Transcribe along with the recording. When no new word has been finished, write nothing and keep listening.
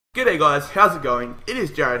G'day guys, how's it going? It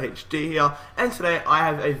is JarradHD here, and today I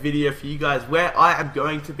have a video for you guys where I am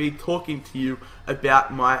going to be talking to you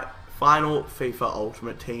about my final FIFA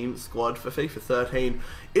Ultimate Team squad for FIFA 13.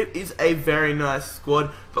 It is a very nice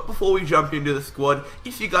squad, but before we jump into the squad,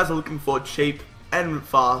 if you guys are looking for cheap and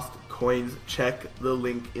fast coins, check the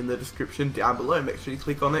link in the description down below. Make sure you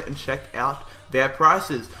click on it and check out their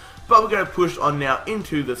prices. But we're going to push on now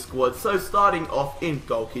into the squad. So starting off in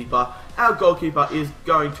goalkeeper, our goalkeeper is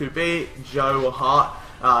going to be Joe Hart.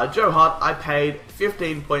 Joe Hart, I paid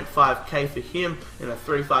 15.5k for him in a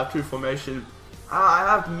 3-5-2 formation. I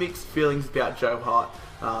have mixed feelings about Joe Hart.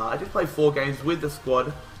 I did play 4 games with the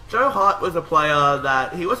squad. Joe Hart was a player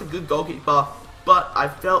that, he was a good goalkeeper, but I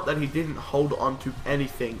felt that he didn't hold on to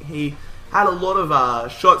anything. He had a lot of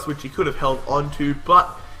shots which he could have held on to,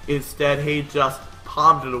 but instead he just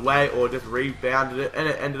palmed it away or just rebounded it, and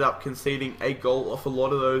it ended up conceding a goal off a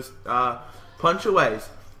lot of those punch-aways.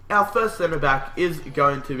 Our first centre-back is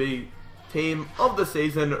going to be team of the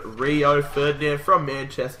season, Rio Ferdinand from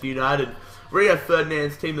Manchester United. Rio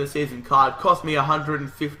Ferdinand's team of the season card cost me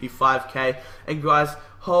 155k, and guys,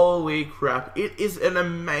 holy crap, it is an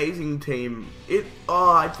amazing team.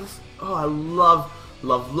 I love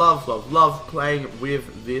playing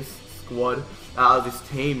with this squad. This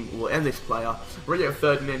team, and this player, Rio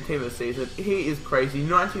Ferdinand, team of the season. He is crazy.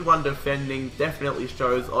 91 defending definitely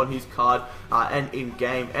shows on his card and in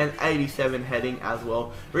game, and 87 heading as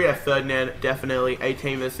well. Rio Ferdinand, definitely a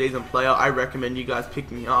team of the season player. I recommend you guys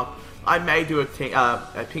picking up. I may do a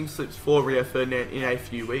pink slips for Rio Ferdinand in a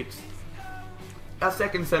few weeks. Our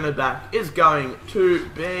second centre back is going to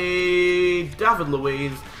be David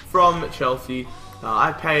Luiz from Chelsea.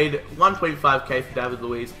 I paid 1.5k for David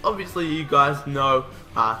Luiz. Obviously, you guys know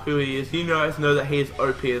who he is. You guys know that he is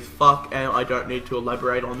OP as fuck, and I don't need to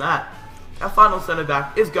elaborate on that. Our final centre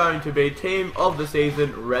back is going to be team of the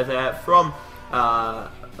season, Reza from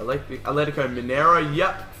Atlético Mineiro.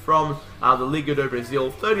 Yep, from the Liga do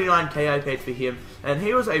Brazil. 39k I paid for him, and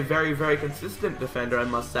he was a very consistent defender, I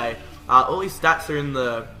must say. All his stats are in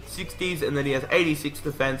the 60s, and then he has 86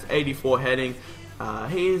 defense, 84 heading.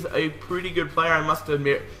 He is a pretty good player, I must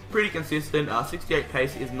admit. Pretty consistent. 68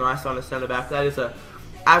 pace is nice on a centre back. That is a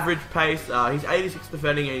average pace. His 86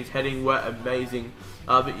 defending and his heading were amazing.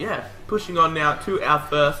 But yeah, pushing on now to our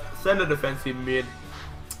first centre defensive mid.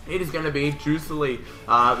 It is going to be Jusili,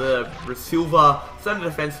 the Silva centre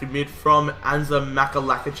defensive mid from Anza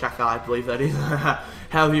Makalakachaka, I believe that is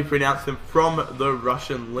how you pronounce him, from the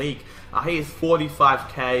Russian league. He is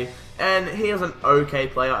 45k, and he is an okay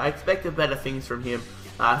player. I expected better things from him.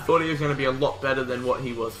 I thought he was going to be a lot better than what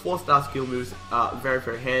he was. 4-star skill moves,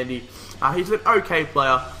 very handy. He's an okay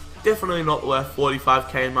player, definitely not worth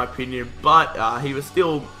 45k in my opinion, but he was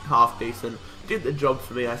still half decent. Did the job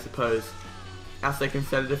for me, I suppose. Our second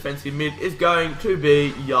centre defensive mid is going to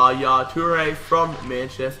be Yaya Toure from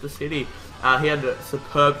Manchester City. He had a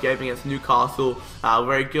superb game against Newcastle,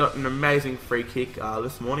 where he got an amazing free kick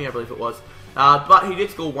this morning, I believe it was. But he did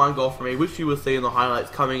score 1 goal for me, which you will see in the highlights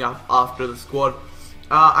coming up after the squad.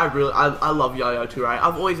 I love Yaya Toure.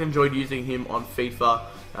 I've always enjoyed using him on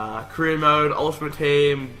FIFA, career mode, ultimate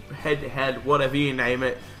team, head-to-head, whatever you name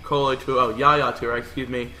it. Yaya Toure, excuse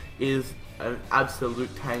me, is an absolute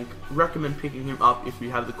tank. Recommend picking him up if you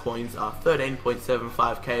have the coins.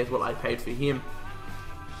 13.75k is what I paid for him.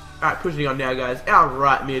 Alright, pushing on now, guys. Our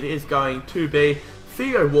right mid is going to be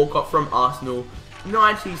Theo Walcott from Arsenal.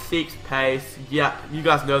 96 pace. Yep, you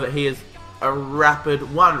guys know that he is a rapid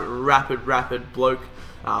bloke.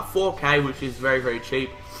 4k, which is very cheap.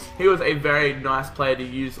 He was a very nice player to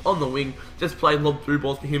use on the wing. Just play lob through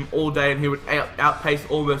balls to him all day, and he would outpace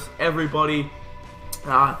almost everybody.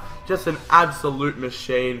 Just an absolute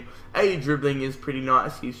machine. 80 dribbling is pretty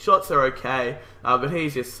nice. His shots are okay, but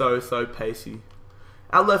he's just so pacey.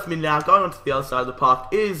 Our left mid now, going on to the other side of the park,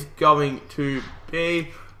 is going to be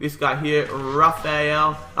this guy here,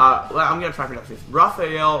 Rafael. I'm going to try to pronounce this.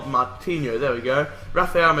 Rafael Martinho. There we go.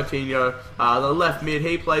 Rafael Martinho, the left mid.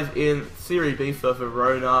 He plays in Serie B for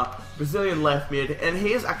Verona, Brazilian left mid, and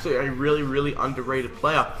he is actually a really underrated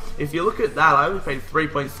player. If you look at that, I only paid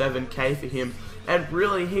 3.7k for him. And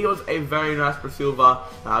really, he was a very nice Silva,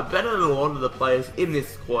 better than a lot of the players in this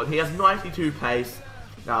squad. He has 92 pace,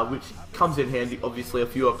 which comes in handy, obviously,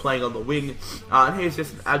 if you are playing on the wing. And he's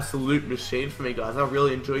just an absolute machine for me, guys. I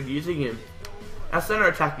really enjoyed using him. Our centre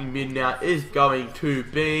attacking mid now is going to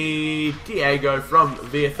be Diego from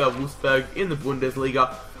VfL Wolfsburg in the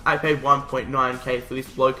Bundesliga. I paid 1.9k for this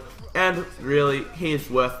bloke. And really, he is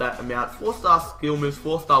worth that amount. 4-star skill moves,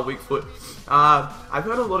 4-star weak foot. I've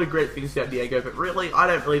heard a lot of great things about Diego, but really, I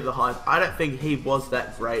don't believe the hype. I don't think he was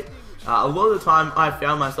that great. A lot of the time I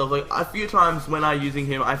found myself, like a few times when I using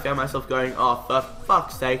him, I found myself going, oh for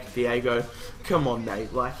fuck's sake, Diego, come on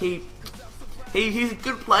mate, like he's a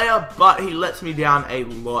good player, but he lets me down a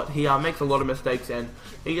lot. He makes a lot of mistakes and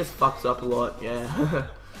he just fucks up a lot, yeah.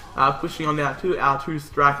 Pushing on now to our two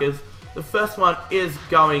strikers. The first one is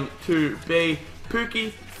going to be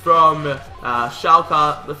Pukki from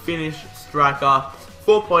Schalke, the Finnish striker.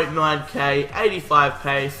 4.9k, 85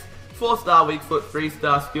 pace, 4-star weak foot,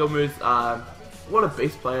 3-star skill moves. What a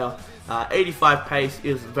beast player. 85 pace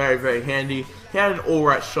is very, very handy. He had an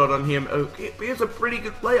alright shot on him. He's a pretty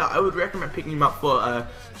good player. I would recommend picking him up for a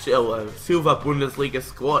Silver Bundesliga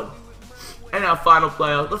squad. And our final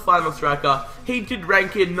player, the final striker, he did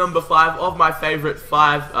rank in number 5 of my favorite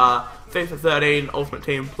 5 FIFA 13 Ultimate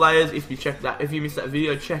Team players. If you missed that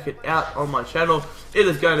video, check it out on my channel. It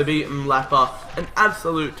is going to be Mlapper, an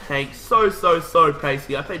absolute tank, so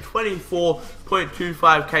pacey. I paid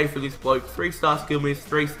 24.25k for this bloke, 3-star skill moves,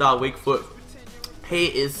 3-star weak foot. He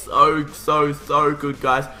is so good,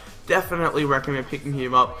 guys. Definitely recommend picking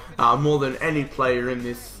him up more than any player in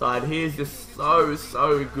this side. He is just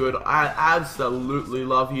so good. I absolutely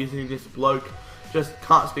love using this bloke. Just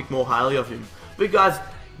can't speak more highly of him. But guys,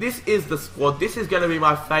 this is the squad. This is going to be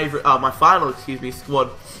my favorite, my final, squad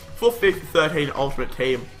for FIFA 13 Ultimate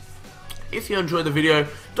Team. If you enjoyed the video,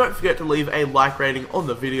 don't forget to leave a like rating on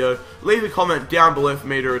the video. Leave a comment down below for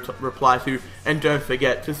me to reply to, and don't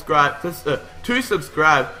forget to subscribe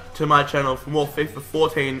to my channel for more FIFA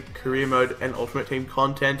 14 Career Mode and Ultimate Team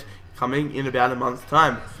content coming in about a month's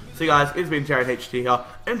time. So guys, it's been JarradHD here.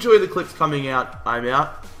 Enjoy the clips coming out. I'm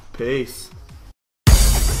out. Peace.